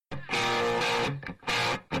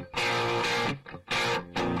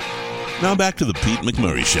Now back to the Pete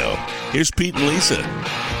McMurray Show. Here's Pete and Lisa.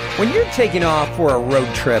 When you're taking off for a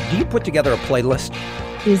road trip, do you put together a playlist?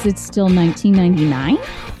 Is it still 1999?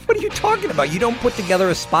 What are you talking about? You don't put together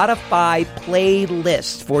a Spotify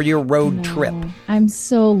playlist for your road trip. I'm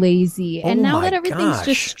so lazy. And now that everything's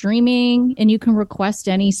just streaming and you can request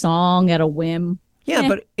any song at a whim. Yeah,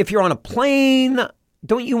 but if you're on a plane,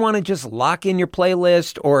 don't you want to just lock in your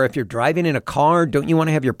playlist? Or if you're driving in a car, don't you want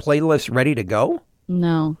to have your playlist ready to go?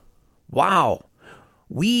 No. Wow.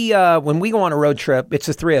 When we go on a road trip, it's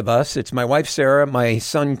the three of us. It's my wife, Sarah, my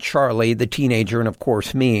son, Charlie, the teenager, and of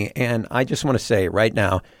course me. And I just want to say right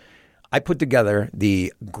now, I put together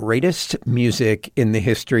the greatest music in the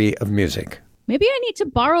history of music. Maybe I need to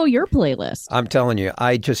borrow your playlist. I'm telling you,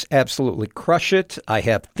 I just absolutely crush it. I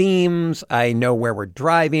have themes. I know where we're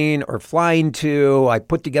driving or flying to. I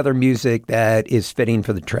put together music that is fitting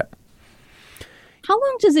for the trip. How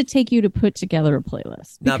long does it take you to put together a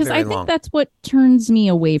playlist? Not Because very I think long. that's what turns me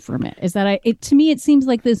away from it. Is that to me, it seems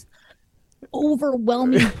like this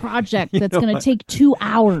overwhelming project that's going to take 2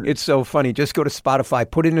 hours. It's so funny. Just go to Spotify,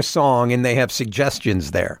 put in a song, and they have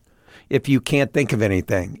suggestions there. If you can't think of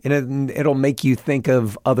anything, and it'll make you think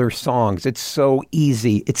of other songs. It's so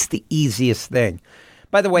easy. It's the easiest thing.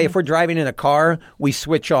 By the way, if we're driving in a car, we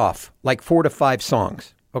switch off like 4 to 5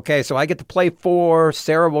 songs. Okay, so I get to play 4,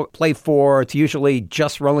 Sarah will play 4. It's usually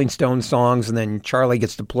just Rolling Stones songs, and then Charlie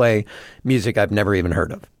gets to play music I've never even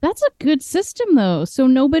heard of. That's a good system, though. So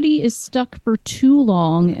nobody is stuck for too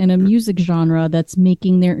long in a music genre that's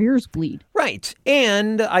making their ears bleed. Right,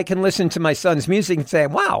 and I can listen to my son's music and say,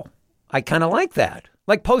 wow, I kind of like that.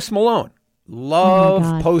 Like Post Malone.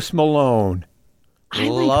 Love Post Malone. I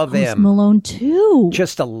love like Post him. Malone, too.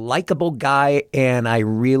 Just a likable guy, and I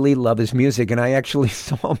really love his music. And I actually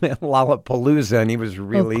saw him at Lollapalooza, and he was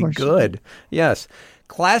really good. Yes.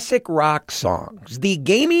 Classic rock songs. The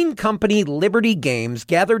gaming company Liberty Games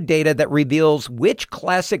gathered data that reveals which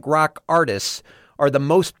classic rock artists are the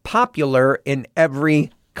most popular in every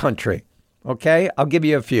country. Okay? I'll give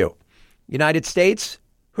you a few. United States,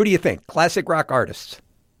 who do you think? Classic rock artists.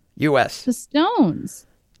 U.S. The Stones.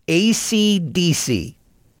 AC/DC.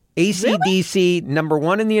 AC/DC, number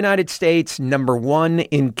 1 in the United States, number 1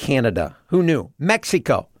 in Canada. Who knew?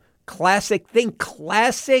 Mexico. Classic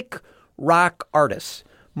rock artists.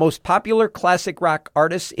 Most popular classic rock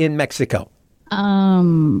artists in Mexico.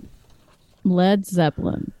 Led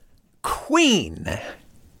Zeppelin. Queen.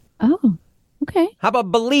 Oh, okay. How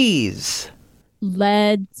about Belize?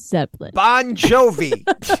 Led Zeppelin. Bon Jovi.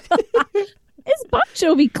 Is Bon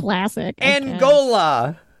Jovi classic?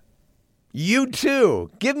 Angola. U2.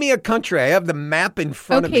 Give me a country. I have the map in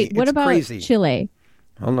front of me. Okay, what about crazy. Chile?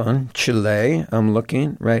 Hold on. Chile. I'm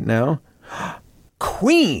looking right now.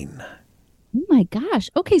 Queen. Oh my gosh.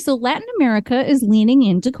 Okay, so Latin America is leaning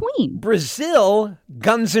into Queen. Brazil,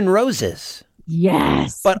 Guns N' Roses.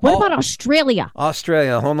 Yes. But what about Australia?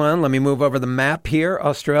 Australia. Hold on. Let me move over the map here.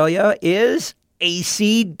 Australia is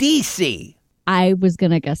AC/DC. I was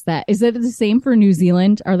going to guess that. Is it the same for New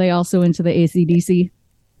Zealand? Are they also into the AC/DC?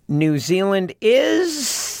 New Zealand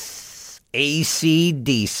is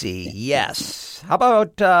AC/DC. Yes. How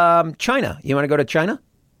about China? You want to go to China?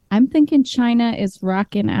 I'm thinking China is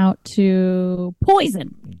rocking out to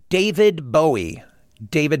Poison. David Bowie.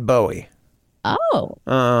 Oh.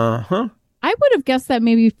 Uh-huh. I would have guessed that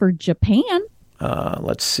maybe for Japan.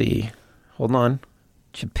 Let's see. Hold on.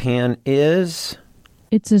 Japan is...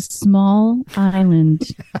 It's a small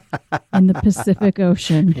island in the Pacific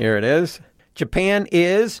Ocean. Here it is. Japan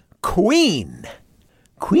is Queen.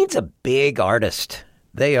 Queen's a big artist.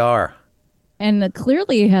 They are. And it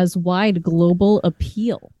clearly has wide global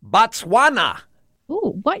appeal. Botswana.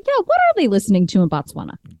 Oh, what? Yeah, what are they listening to in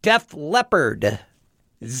Botswana? Def Leppard.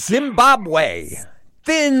 Zimbabwe.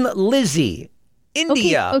 Thin Lizzy.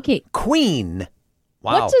 India. Okay. Queen.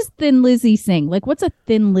 Wow. What does Thin Lizzy sing? Like, what's a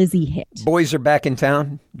Thin Lizzy hit? Boys Are Back in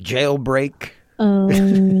Town. Jailbreak. Oh,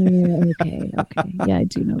 okay. Yeah, I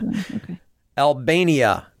do know that. Okay.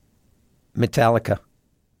 Albania. Metallica.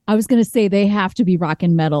 I was going to say they have to be rock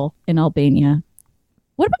and metal in Albania.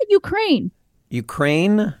 What about Ukraine?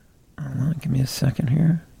 Ukraine. Give me a second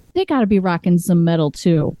here. They got to be rocking some metal,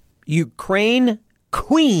 too. Ukraine.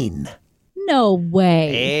 Queen. No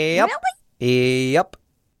way. Yep. Really? Yep.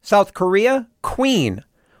 South Korea, Queen.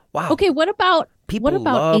 Wow. Okay, what about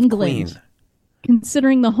love England? Queen.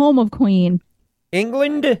 Considering the home of Queen.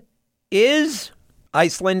 England is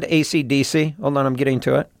Iceland, AC/DC. Hold on, I'm getting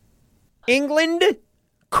to it. England,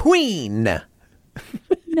 Queen.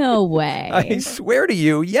 No way. I swear to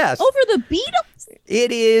you, yes. Over the Beatles?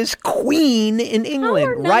 It is Queen in England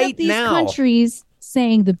How are none right of these now. countries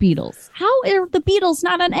saying the Beatles? How are the Beatles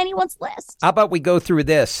not on anyone's list? How about we go through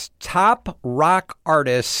this? Top rock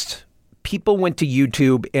artists. People went to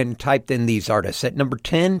YouTube and typed in these artists. At number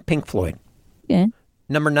 10, Pink Floyd. Yeah.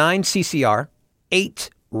 Number 9, CCR. 8,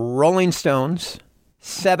 Rolling Stones.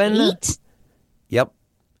 7. 8? Yep.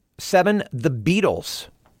 7, The Beatles.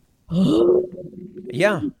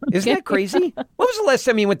 Yeah. Isn't that crazy? When was the last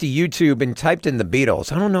time you went to YouTube and typed in the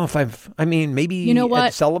Beatles? I don't know if maybe You know what?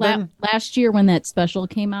 Ed Sullivan? Last year when that special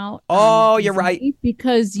came out. Oh, you're right.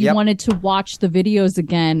 Because you wanted to watch the videos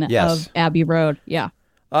again of Abbey Road. Yeah.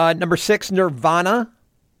 Number 6, Nirvana.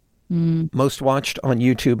 Most watched on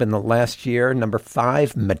YouTube in the last year. Number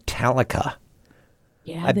 5, Metallica.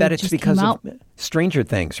 Yeah. I bet it's because of Stranger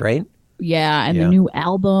Things, right? Yeah, and the new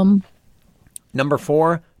album. Number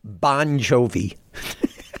 4, Bon Jovi.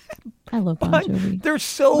 I love Bon Jovi. They're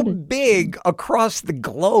so big across the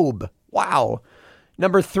globe. Wow.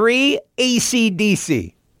 Number 3,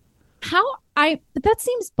 AC/DC. But that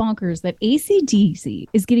seems bonkers that AC/DC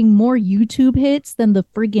is getting more YouTube hits than the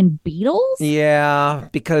friggin' Beatles? Yeah,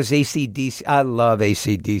 because AC/DC, I love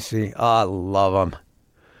AC/DC. I love them.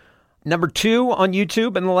 Number 2 on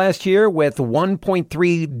YouTube in the last year with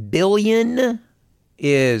 1.3 billion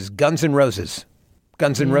is Guns N' Roses.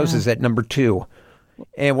 Guns N' Roses at number 2.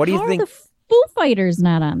 And what do you think? How are the Foo Fighters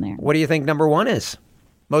not on there? What do you think number 1 is?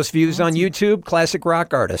 Most views on YouTube, classic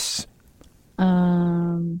rock artists.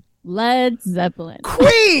 Led Zeppelin.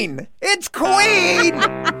 Queen! It's Queen!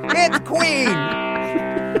 It's Queen!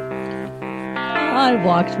 I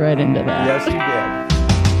walked right into that. Yes, you did.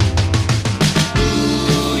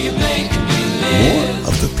 More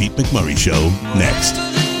of the Pete McMurray Show next.